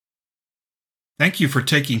Thank you for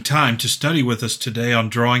taking time to study with us today on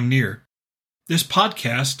Drawing Near. This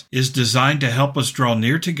podcast is designed to help us draw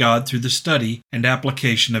near to God through the study and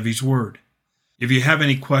application of His Word. If you have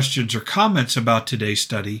any questions or comments about today's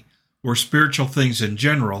study, or spiritual things in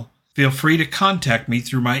general, feel free to contact me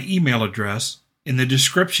through my email address in the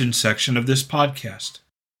description section of this podcast.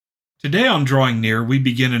 Today on Drawing Near, we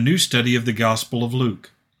begin a new study of the Gospel of Luke.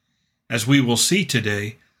 As we will see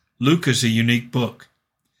today, Luke is a unique book.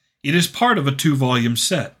 It is part of a 2-volume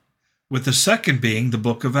set, with the second being the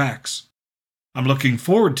book of Acts. I'm looking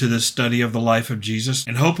forward to this study of the life of Jesus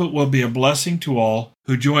and hope it will be a blessing to all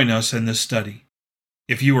who join us in this study.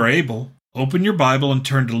 If you are able, open your Bible and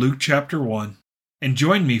turn to Luke chapter 1 and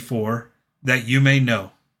join me for That You May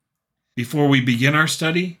Know. Before we begin our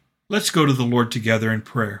study, let's go to the Lord together in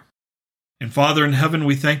prayer. And Father in heaven,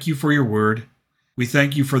 we thank you for your word. We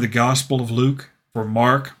thank you for the Gospel of Luke, for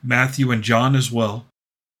Mark, Matthew, and John as well.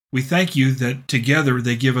 We thank you that together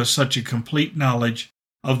they give us such a complete knowledge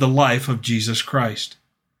of the life of Jesus Christ.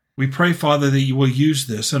 We pray, Father, that you will use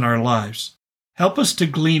this in our lives. Help us to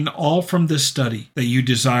glean all from this study that you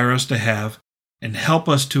desire us to have, and help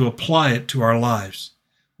us to apply it to our lives.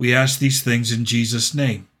 We ask these things in Jesus'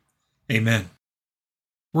 name. Amen.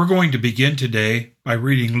 We're going to begin today by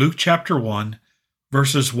reading Luke chapter 1,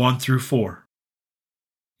 verses 1 through 4.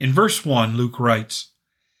 In verse 1, Luke writes,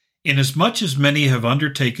 "Inasmuch as many have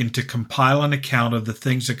undertaken to compile an account of the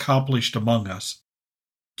things accomplished among us,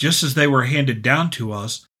 just as they were handed down to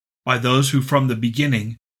us by those who from the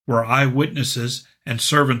beginning were eyewitnesses and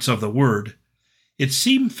servants of the word, it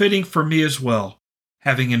seemed fitting for me as well,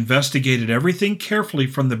 having investigated everything carefully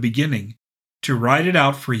from the beginning, to write it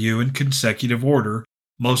out for you in consecutive order,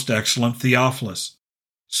 most excellent Theophilus,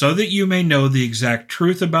 so that you may know the exact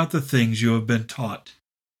truth about the things you have been taught."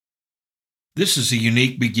 This is a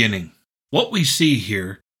unique beginning. What we see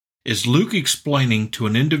here is Luke explaining to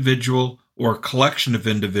an individual or a collection of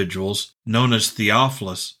individuals known as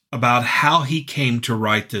Theophilus about how he came to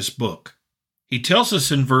write this book. He tells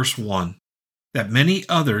us in verse 1 that many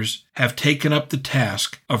others have taken up the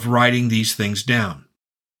task of writing these things down.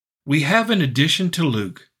 We have, in addition to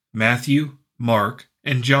Luke, Matthew, Mark,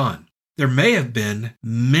 and John. There may have been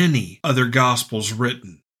many other Gospels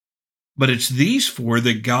written, but it's these 4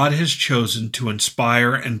 that God has chosen to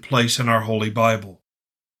inspire and place in our Holy Bible.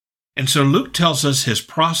 And so Luke tells us his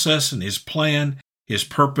process and his plan, his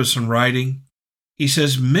purpose in writing. He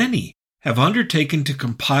says many have undertaken to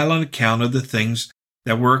compile an account of the things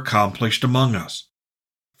that were accomplished among us.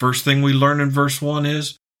 First thing we learn in verse 1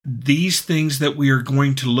 is these things that we are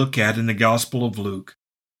going to look at in the Gospel of Luke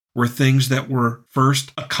were things that were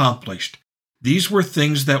first accomplished. These were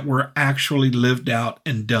things that were actually lived out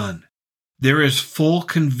and done. There is full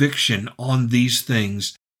conviction on these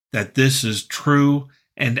things that this is true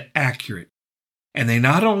and accurate. And they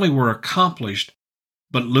not only were accomplished,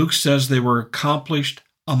 but Luke says they were accomplished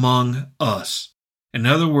among us. In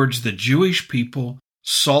other words, the Jewish people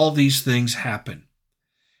saw these things happen.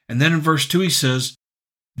 And then in verse 2 he says,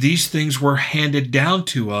 these things were handed down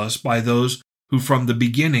to us by those who from the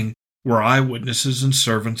beginning were eyewitnesses and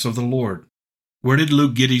servants of the Lord. Where did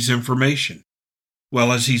Luke get his information?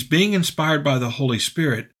 Well, as he's being inspired by the Holy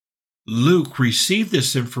Spirit, Luke received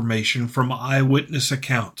this information from eyewitness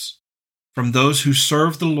accounts, from those who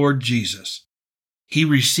served the Lord Jesus. He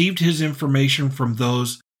received his information from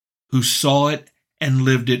those who saw it and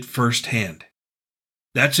lived it firsthand.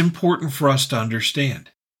 That's important for us to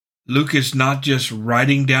understand. Luke is not just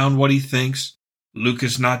writing down what he thinks. Luke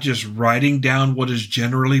is not just writing down what is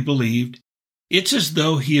generally believed. It's as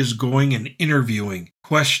though he is going and interviewing,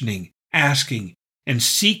 questioning, asking, and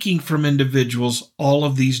seeking from individuals all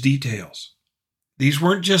of these details. These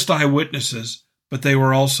weren't just eyewitnesses, but they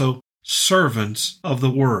were also servants of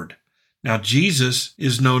the Word. Now, Jesus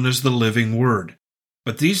is known as the living Word,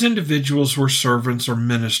 but these individuals were servants or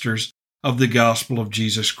ministers of the gospel of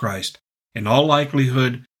Jesus Christ. In all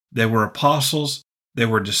likelihood, they were apostles, they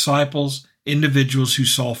were disciples, individuals who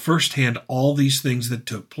saw firsthand all these things that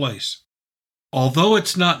took place. Although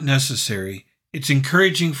it's not necessary, it's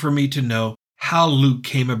encouraging for me to know how Luke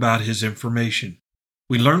came about his information.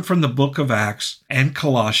 We learn from the book of Acts and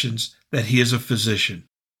Colossians that he is a physician.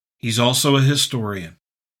 He's also a historian.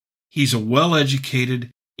 He's a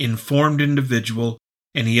well-educated, informed individual,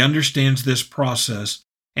 and he understands this process,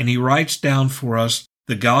 and he writes down for us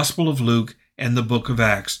the Gospel of Luke and the book of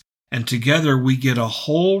Acts, and together we get a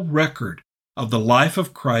whole record of the life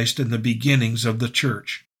of Christ and the beginnings of the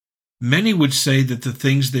church. Many would say that the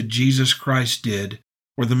things that Jesus Christ did,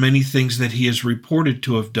 or the many things that he is reported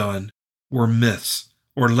to have done, were myths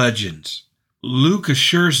or legends. Luke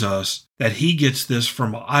assures us that he gets this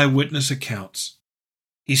from eyewitness accounts.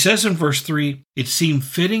 He says in verse 3, "It seemed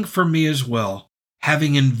fitting for me as well,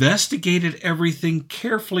 having investigated everything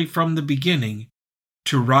carefully from the beginning,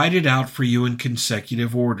 to write it out for you in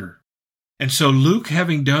consecutive order." And so Luke,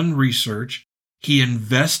 having done research, he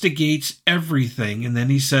investigates everything, and then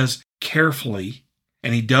he says carefully,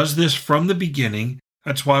 and he does this from the beginning.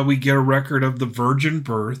 That's why we get a record of the virgin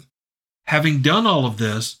birth. Having done all of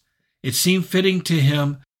this, it seemed fitting to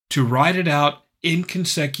him to write it out in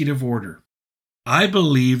consecutive order. I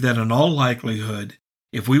believe that in all likelihood,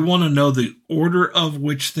 if we want to know the order of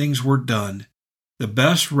which things were done, the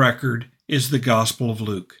best record is the Gospel of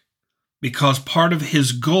Luke, because part of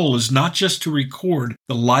his goal is not just to record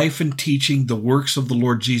the life and teaching, the works of the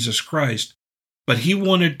Lord Jesus Christ, but he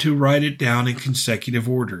wanted to write it down in consecutive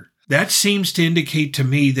order. That seems to indicate to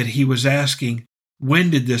me that he was asking, when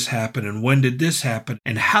did this happen, and when did this happen,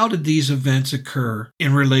 and how did these events occur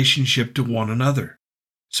in relationship to one another?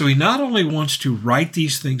 So he not only wants to write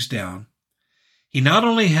these things down, he not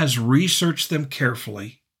only has researched them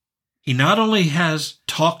carefully, he not only has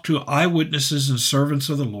talked to eyewitnesses and servants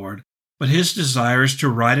of the Lord, but his desire is to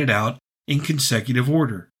write it out in consecutive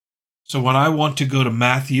order. So when I want to go to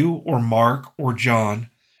Matthew or Mark or John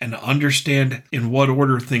and understand in what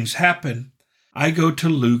order things happen, I go to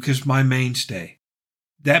Luke as my mainstay.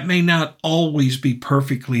 That may not always be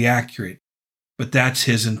perfectly accurate, but that's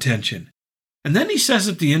his intention. And then he says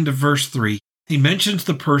at the end of verse 3, he mentions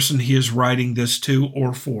the person he is writing this to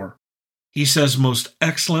or for. He says, "Most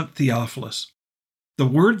excellent Theophilus." The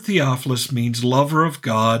word Theophilus means lover of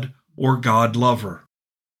God or God lover.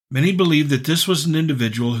 Many believe that this was an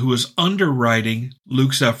individual who was underwriting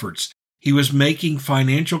Luke's efforts. He was making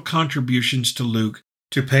financial contributions to Luke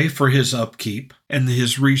to pay for his upkeep and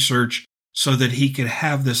his research so that he could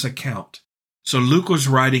have this account. So Luke was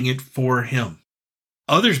writing it for him.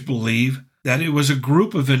 Others believe that it was a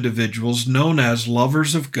group of individuals known as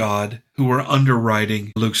lovers of God who were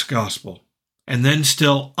underwriting Luke's gospel. And then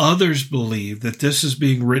still others believe that this is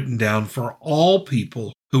being written down for all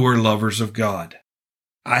people who are lovers of God.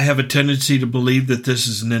 I have a tendency to believe that this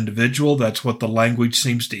is an individual. That's what the language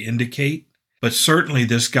seems to indicate. But certainly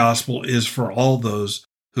this gospel is for all those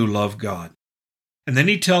who love God. And then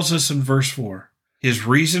he tells us in verse 4, his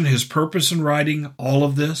reason, his purpose in writing all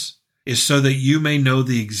of this is so that you may know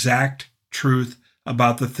the exact truth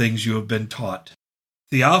about the things you have been taught.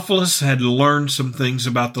 Theophilus had learned some things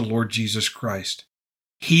about the Lord Jesus Christ.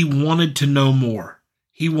 He wanted to know more.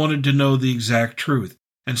 He wanted to know the exact truth.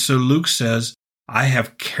 And so Luke says, I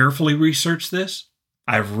have carefully researched this.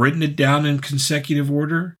 I've written it down in consecutive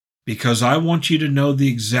order because I want you to know the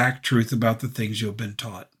exact truth about the things you have been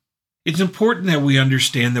taught. It's important that we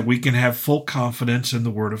understand that we can have full confidence in the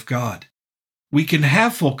Word of God. We can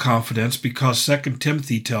have full confidence because 2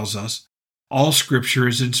 Timothy tells us all Scripture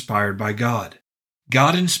is inspired by God.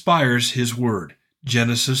 God inspires His Word,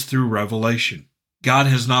 Genesis through Revelation. God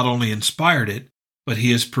has not only inspired it, but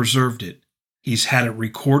He has preserved it. He's had it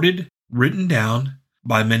recorded, written down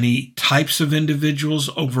by many types of individuals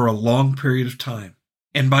over a long period of time.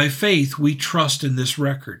 And by faith, we trust in this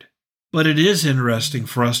record. But it is interesting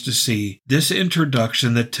for us to see this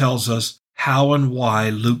introduction that tells us how and why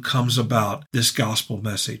Luke comes about this gospel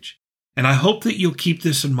message. And I hope that you'll keep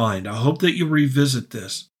this in mind. I hope that you'll revisit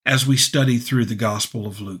this as we study through the Gospel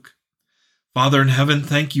of Luke. Father in heaven,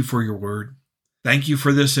 thank you for your word. Thank you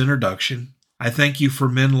for this introduction. I thank you for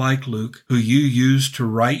men like Luke, who you used to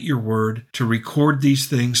write your word, to record these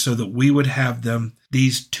things so that we would have them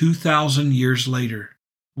these 2,000 years later.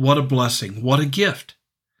 What a blessing. What a gift.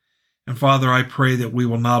 And Father, I pray that we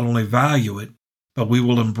will not only value it, but we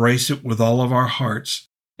will embrace it with all of our hearts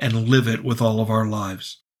and live it with all of our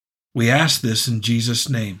lives. We ask this in Jesus'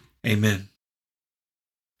 name. Amen.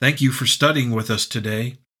 Thank you for studying with us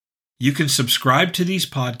today. You can subscribe to these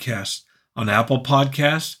podcasts on Apple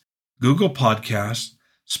Podcasts, Google Podcasts,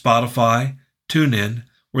 Spotify, TuneIn,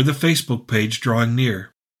 or the Facebook page Drawing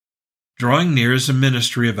Near. Drawing Near is a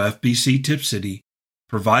ministry of FBC Tipp City,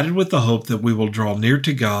 provided with the hope that we will draw near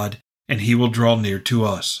to God and He will draw near to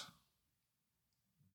us.